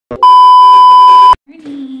Morning!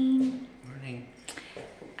 Morning!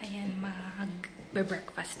 Ayan,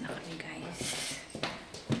 mag-breakfast na kami, guys.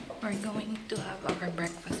 We're going to have our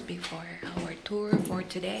breakfast before our tour for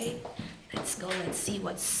today. Let's go. Let's see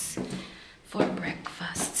what's for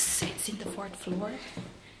breakfast. It's in the 4th floor.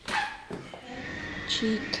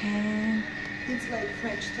 Chicken. It's like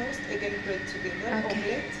French toast, egg and bread together,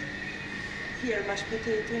 okay. Omelette. Here, mashed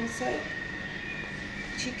potato inside.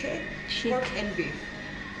 Chicken, pork and beef.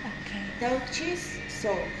 Okay. Dark cheese,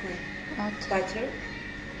 salt, cream, butter.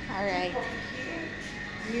 Alright.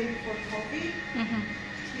 Here, milk for coffee.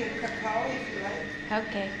 Here, cacao if you like.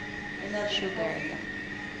 Okay. Another sugar.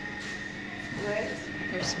 Bread.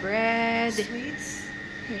 There's bread. Sweets.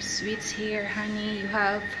 There's sweets here, honey. You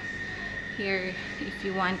have here if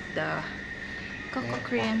you want the cocoa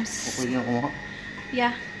creams.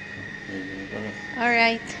 Yeah.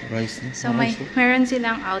 Alright. So meron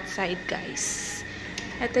silang outside, guys.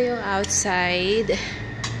 Ito yung outside.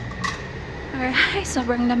 Alright,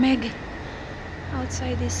 sobrang lamig.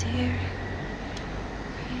 Outside is here.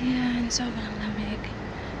 Ayan, sobrang lamig.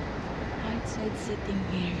 Outside sitting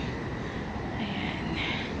here. Ayan.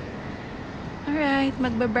 Alright,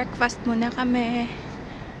 magbe-breakfast muna kami.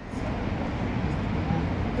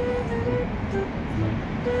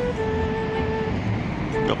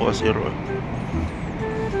 Ako zero.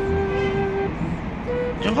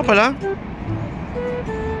 Diyan ka pala?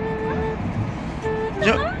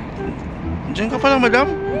 Diyan ka pala,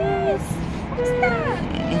 madam? Yes! What's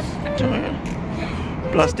that?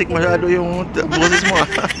 Plastic masyado yung boses mo.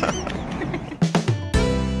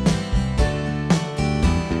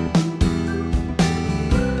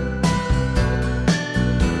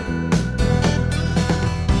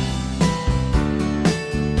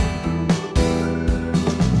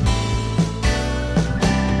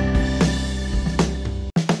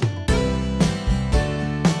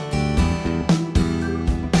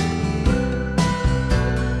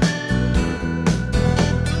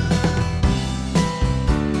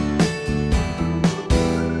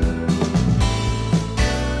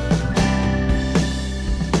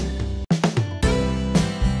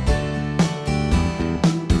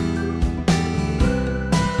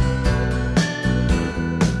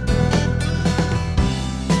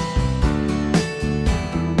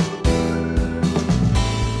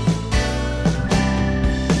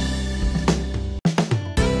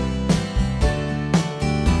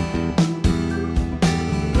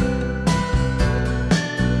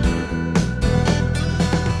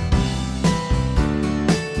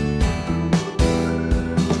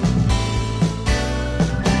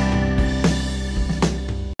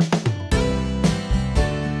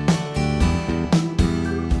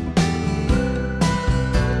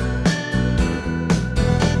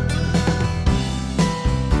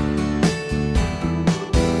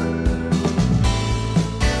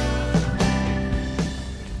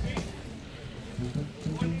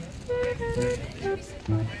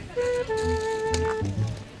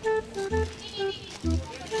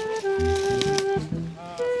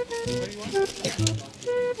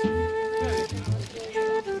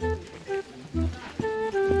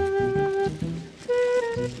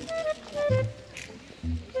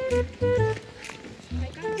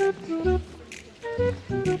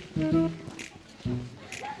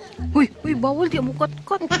 Uy, bawal dia mo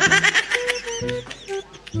kot-kot.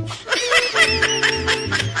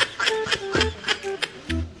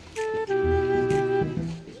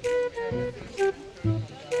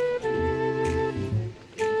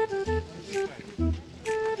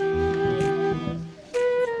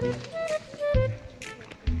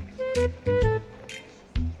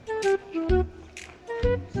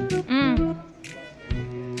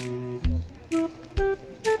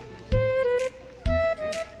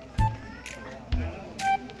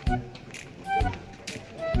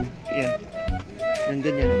 Yan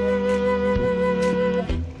ganyan.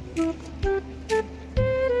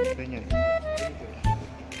 Ganyan.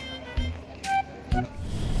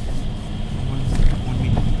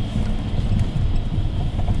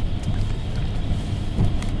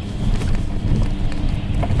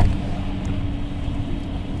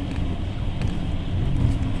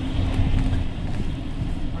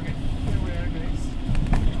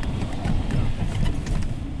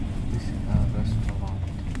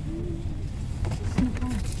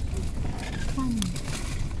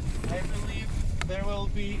 There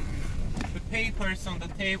will be the papers on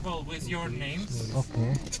the table with your names.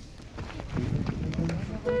 Okay.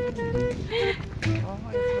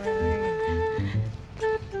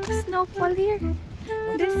 Snowfall here.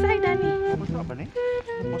 This side, Ani. Basa ba ni?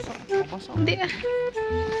 Basa. Hindi ah.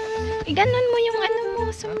 Iganon mo yung ano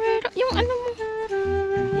mo, sombrero. Yung ano mo.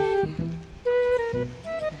 Yan.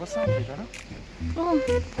 sound dito, no? Oh.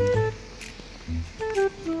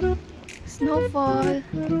 Snowfall.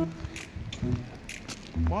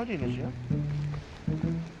 Wow, din na siya.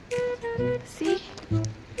 See?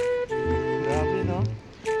 Grabe, no?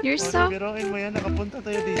 You're so... Biroin mo yan, nakapunta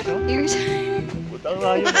tayo dito. You're so... Putang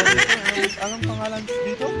rayo mo dito. Anong pangalan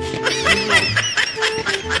dito?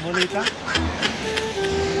 Molita?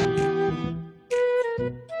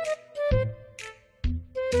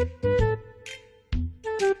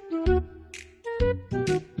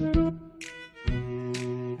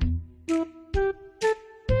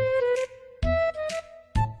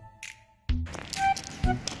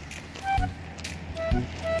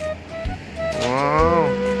 Wow.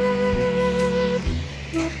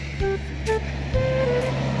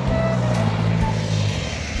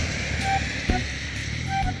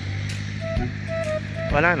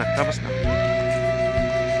 Wala na, tapos na.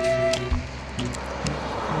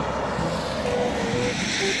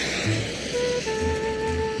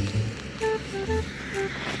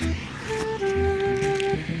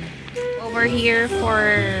 Over here for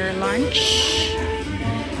lunch.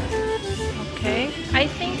 Okay. I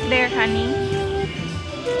think there, honey.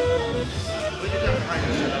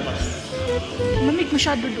 Lamig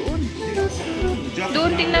masyado doon.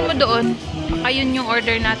 Doon, tingnan mo doon. Ayun yung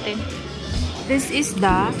order natin. This is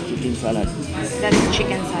the... Chicken salad. That's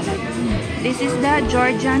chicken salad. This is the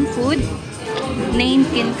Georgian food named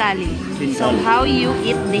kinkali. So how you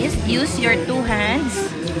eat this? Use your two hands.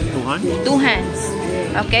 Two hands? Two hands.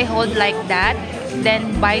 Okay, hold like that. Then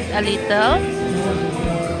bite a little.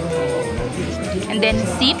 And then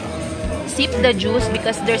sip. Sip the juice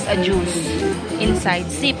because there's a juice inside.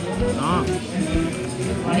 Sip. Ah.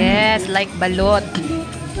 Yes, like balot.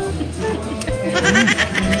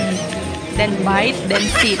 Then bite, then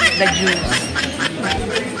sip the juice.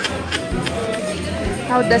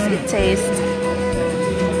 How does it taste?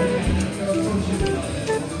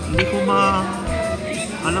 Hindi ko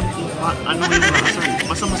alam kung ano yung lasa.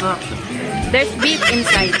 Basta masarap siya. There's beef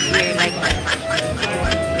inside here, like that.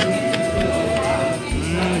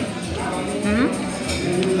 Hmm?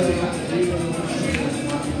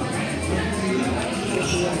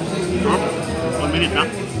 1 minute na.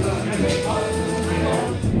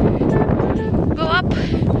 Go up.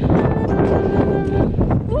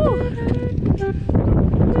 Woo.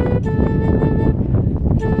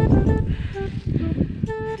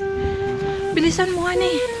 Bilisan mo,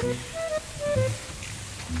 honey.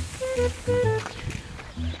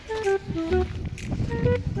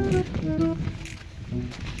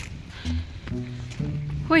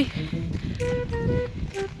 Huy.